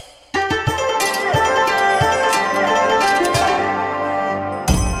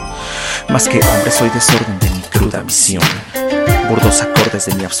Más que hombre soy desorden de mi cruda misión, burdos acordes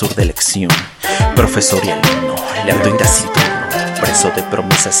de mi absurda elección. Profesor y alumno, lerdo y taciturno, preso de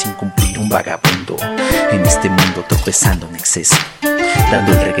promesas sin cumplir, un vagabundo en este mundo tropezando en exceso,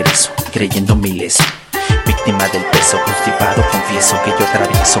 dando el regreso, creyéndome ileso, víctima del peso constipado. Confieso que yo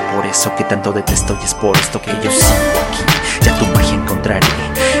atravieso por eso que tanto detesto, y es por esto que yo sigo aquí. Ya tu magia encontraré,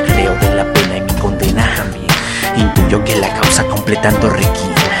 reo de la pena y mi condena también. Intuyo que la causa completando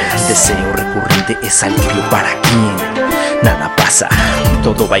requiere deseo recurrente, es alivio para quien. Nada pasa,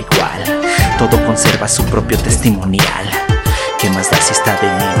 todo va igual, todo conserva su propio testimonial. ¿Qué más da si está de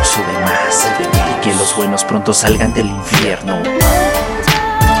menos o de más? Y que los buenos pronto salgan del infierno.